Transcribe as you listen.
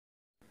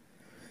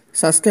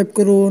Subscribe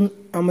করুন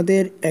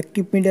আমাদের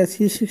active media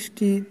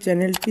 360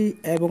 চ্যানেলটি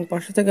এবং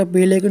পাশে থাকা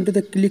বেল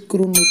আইকনটিতে ক্লিক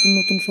করুন নতুন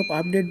নতুন সব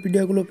আপডেট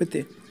ভিডিওগুলো পেতে।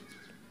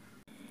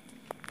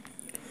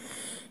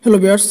 হ্যালো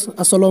ভিউয়ার্স,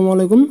 আসসালামু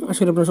আলাইকুম।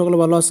 আশা করি আপনারা সকলে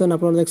ভালো আছেন।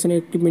 আপনারা দেখছেন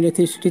অ্যাক্টিভ মিডিয়া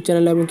 360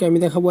 চ্যানেল এবং আমি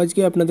দেখাবো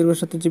আজকে আপনাদের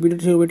সাথে যে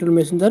ভিডিওটি সেটা হলো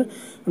মেসেঞ্জার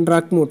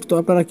ডার্ক মোড। তো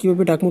আপনারা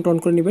কীভাবে ডার্ক মোড অন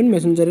করে নেবেন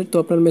মেসেঞ্জারের। তো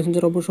আপনার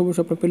মেসেঞ্জার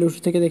অবশ্যই আপনার প্লে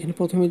স্টোর থেকে দেখেন।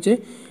 প্রথমে যে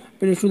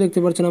প্লে স্টোর দেখতে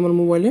পাচ্ছেন আমার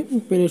মোবাইলে,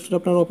 প্লে স্টোর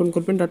আপনারা ওপেন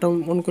করবেন, ডাটা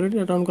অন করে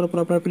ডাটা অন করার পর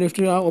আপনার প্লে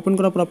স্টোরে ওপেন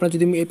করার পর আপনার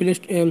যদি এই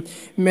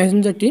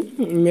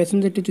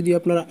মেসেঞ্জারটি যদি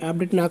আপনার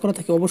আপডেট না করা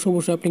থাকে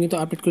অবশ্যই আপনি কিন্তু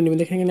আপডেট করে নেবেন।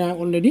 দেখেন এখানে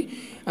অলরেডি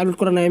আপডেট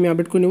করা নাই, আমি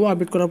আপডেট করে নেবো।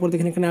 আপডেট করার পর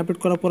দেখেন এখানে আপডেট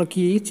করার পর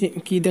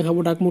কী দেখাবো,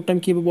 ডার্ক মোডটা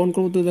আমি কীভাবে অন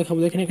করবো তো দেখাবো।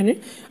 দেখেন এখানে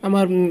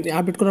আমার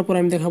আপডেট করার পর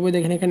আমি দেখাবো।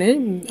 দেখেন এখানে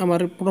আমার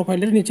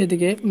প্রোফাইলের নিচের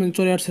দিকে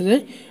চলে আসছে যে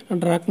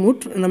ডার্ক মোড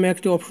নামে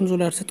একটি অপশন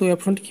চলে আসছে। তো এই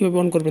অপশনটি কীভাবে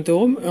অন করবেন, তো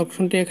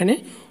অপশনটি এখানে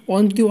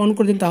যদি অন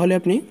করে দিন তাহলে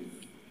আপনি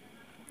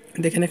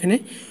দেখেন এখানে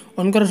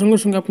অন করার সঙ্গে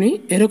সঙ্গে আপনি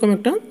এরকম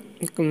একটা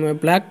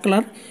ব্ল্যাক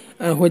কালার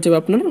হয়ে যাবে,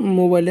 আপনার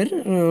মোবাইলের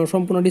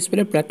সম্পূর্ণ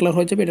ডিসপ্লে ব্ল্যাক কালার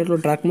হয়ে যাবে। এটা হলো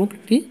ডার্ক মোড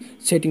একটি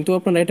সেটিং। তো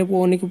আপনারা এটা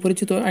অনেকে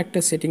পরিচিত একটা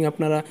সেটিং,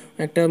 আপনারা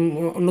একটা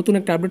নতুন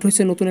একটা আপডেট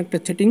হয়েছে, নতুন একটা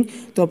সেটিং।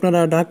 তো আপনারা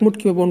ডার্ক মোড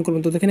কীভাবে অন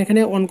করবেন, তো দেখেন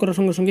এখানে অন করার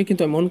সঙ্গে সঙ্গে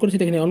কিন্তু আমি অন করেছি।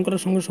 দেখেন অন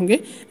করার সঙ্গে সঙ্গে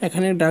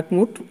এখানে ডার্ক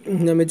মোড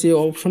নামে যে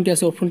অপশনটি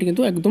আছে অপশনটি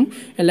কিন্তু একদম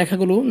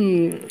লেখাগুলো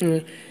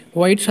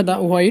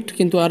হোয়াইট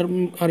কিন্তু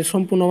আর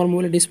সম্পূর্ণ আমার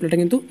মোবাইলের ডিসপ্লেটা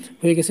কিন্তু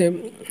হয়ে গেছে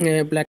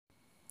ব্ল্যাক।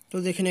 তো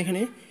দেখেন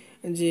এখানে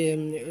যে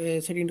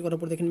সেটিংটি করার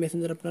পর দেখেন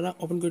মেসেঞ্জার আপনারা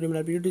ওপেন করে নেবেন।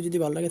 আর ভিডিওটি যদি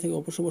ভালো লাগে থাকে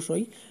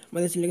অবশ্যই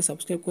আমাদের চ্যানেলকে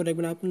সাবস্ক্রাইব করে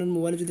রাখবেন। আপনার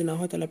মোবাইলে যদি না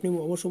হয় তাহলে আপনি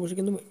অবশ্যই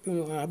কিন্তু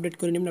আপডেট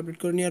করে নেবেন। আপডেট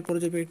করে নেওয়ার পরে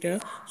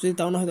যদি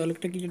তাও না হয় তাহলে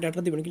একটা ক্লিয়ার ডাটা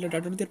দেবেন। ক্লিয়ার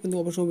ডাটা দিতে কিন্তু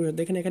অবশ্যই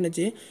দেখেন এখানে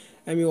যে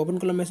আমি ওপেন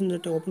করলাম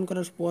মেসেঞ্জারটা। ওপেন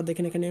করার পর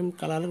দেখেন এখানে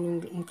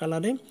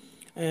কালারে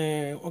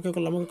ওকে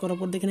করলাম। ওকে করার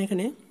পর দেখেন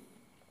এখানে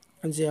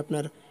যে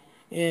আপনার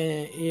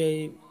এই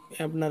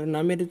আপনার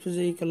নামের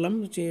যে করলাম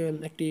যে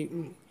একটি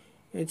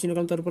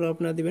চিহ্নকলাম, তারপর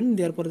আপনারা দেবেন।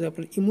 দেওয়ার পরে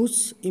আপনার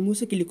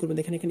ইমুসে ক্লিক করবেন।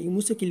 দেখেন এখানে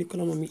ইমুসে ক্লিক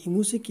করলাম আমি।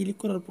 ইমুসে ক্লিক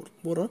করার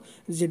পর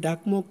যে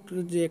ডাকমুখ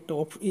যে একটা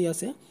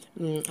আছে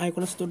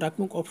আইকন আছে, তো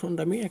ডাকমুখ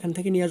অপশনটা আমি এখান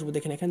থেকে নিয়ে আসবো।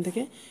 দেখেন এখান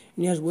থেকে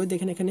নিয়ে আসবো।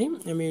 দেখেন এখানে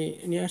আমি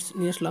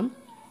নিয়ে আসলাম।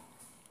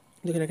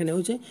 দেখেন এখানে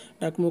হচ্ছে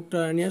ডাকমুখটা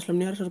নিয়ে আসলাম।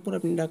 নিয়ে আসার পর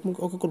আপনি ডাকমুখ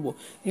ওকে করবো।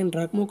 দেখেন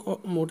ডাকমুখ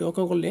মোটে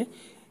ওকে করলে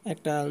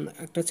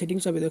একটা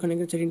সেটিংস হবে। দেখেন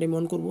একটা সেটিংটা আমি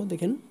অন করবো।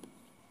 দেখেন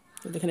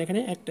তো দেখেন এখানে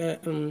একটা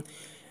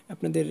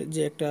আপনাদের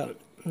যে একটা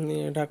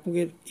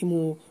ডাকমুখের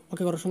ইমো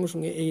ওকে করার সঙ্গে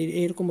সঙ্গে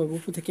এইরকমভাবে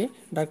উপর থেকে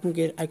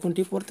ডাকমুখের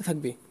আইকনটি পড়তে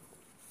থাকবে।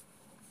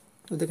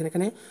 তো দেখেন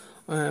এখানে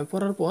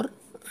পড়ার পর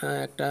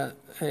একটা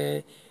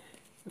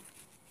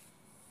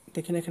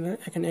দেখেন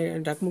এখানে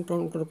ডাকমুখটা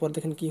অন করার পর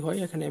দেখেন কি হয়।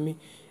 এখানে আমি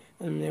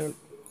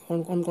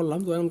অন করলাম।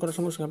 তো অন করার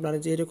সঙ্গে সঙ্গে আপনারা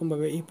যে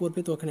এরকমভাবে পড়বে,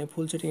 তো ওখানে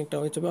ফুল সেটিং একটা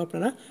হয়ে যাবে,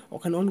 আপনারা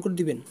ওখানে অন করে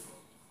দিবেন।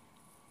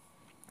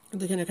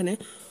 দেখেন এখানে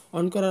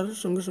অন করার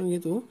সঙ্গে সঙ্গে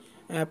কিন্তু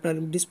আপনার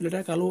ডিসপ্লেটা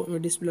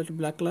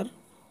ব্ল্যাক কালার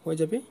হয়ে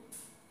যাবে।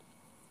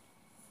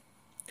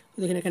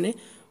 দেখেন এখানে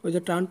ওই যে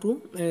টার্ন টু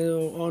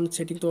অন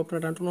সেটিং, তো আপনার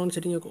টার্ন টু অন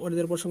সেটিং করে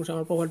দেওয়ার পর সঙ্গে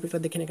আমার প্রোফাইল পিকটা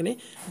দেখেন এখানে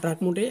ডার্ক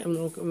মোডে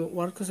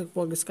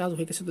কাজ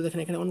হয়ে গেছে। তো দেখেন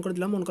এখানে অন করে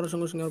দিলাম। অন করার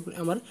সঙ্গে সঙ্গে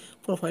আমার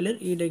প্রোফাইলের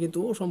এইটা কিন্তু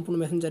সম্পূর্ণ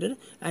মেসেঞ্জারের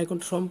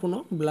আইকনটা সম্পূর্ণ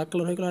ব্ল্যাক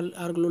কালার হয়ে গেল,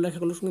 আরগুলো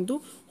লেখাগুলো কিন্তু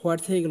হোয়াইট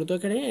থেকে গেলো। তো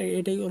এখানে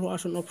এটাই হলো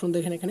আসল অপশন।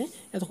 দেখেন এখানে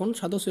এতক্ষণ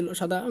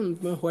সাদা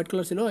হোয়াইট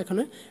কালার ছিল,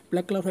 এখানে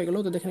ব্ল্যাক কালার হয়ে গেলো।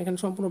 তো দেখেন এখানে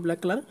সম্পূর্ণ ব্ল্যাক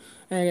কালার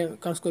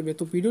কাজ করবে।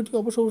 তো ভিডিওটি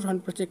অবশ্যই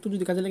 100% একটু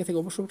যদি কাজে লেগে থাকে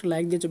অবশ্যই একটা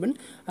লাইক দিয়ে যাবেন।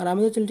 আর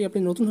আমাদের চ্যানেলটি আপনি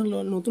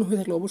নতুন হয়ে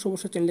থাকলে অবশ্যই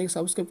চ্যানেলটিকে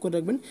সাবস্ক্রাইব করে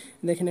রাখবেন।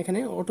 দেখেন এখানে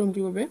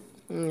অটোমেটিকভাবে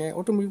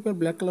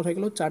ব্ল্যাক কালার হয়ে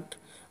গেল চার্ট।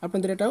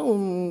 আপনাদের এটা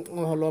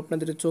হলো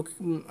আপনাদের চোখ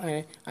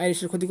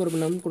আইরিশের ক্ষতি করবে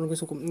না, কোনো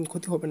কিছু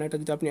ক্ষতি হবে না। এটা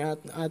যদি আপনি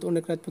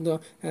অনেক রাত পর্যন্ত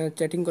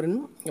চ্যাটিং করেন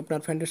আপনার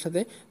ফ্রেন্ডের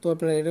সাথে, তো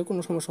আপনার এটা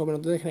কোনো সমস্যা হবে না।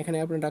 তো দেখেন এখানে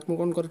আপনার ডাকমুখ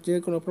অন করার যে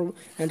কোনো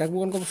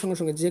ডাকমুখ অন করার সঙ্গে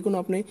সঙ্গে যে কোনো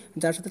আপনি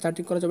যার সাথে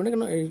চ্যাটিং করা যাবে না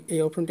কেন এই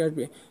অপশনটি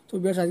আসবে। তো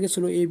বেশ আজকে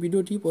ছিল এই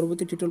ভিডিওটি।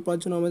 পরবর্তী টিউটোরিয়াল পাওয়ার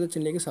জন্য আমাদের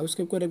চ্যানেলকে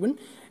সাবস্ক্রাইব করে রাখবেন।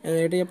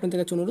 এটাই আপনাদের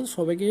কাছে অনুরোধ।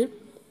 সবাইকে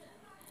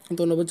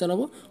ধন্যবাদ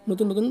জানাবো।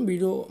 নতুন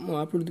ভিডিও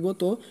আপলোড দিব।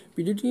 তো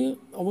ভিডিওটি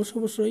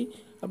অবশ্যই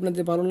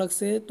আপনাদের ভালো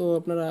লাগছে তো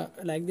আপনারা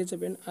লাইক দিয়ে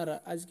যাবেন। আর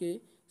আজকে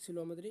ছিল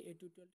আমাদের এই টিউটোরিয়াল।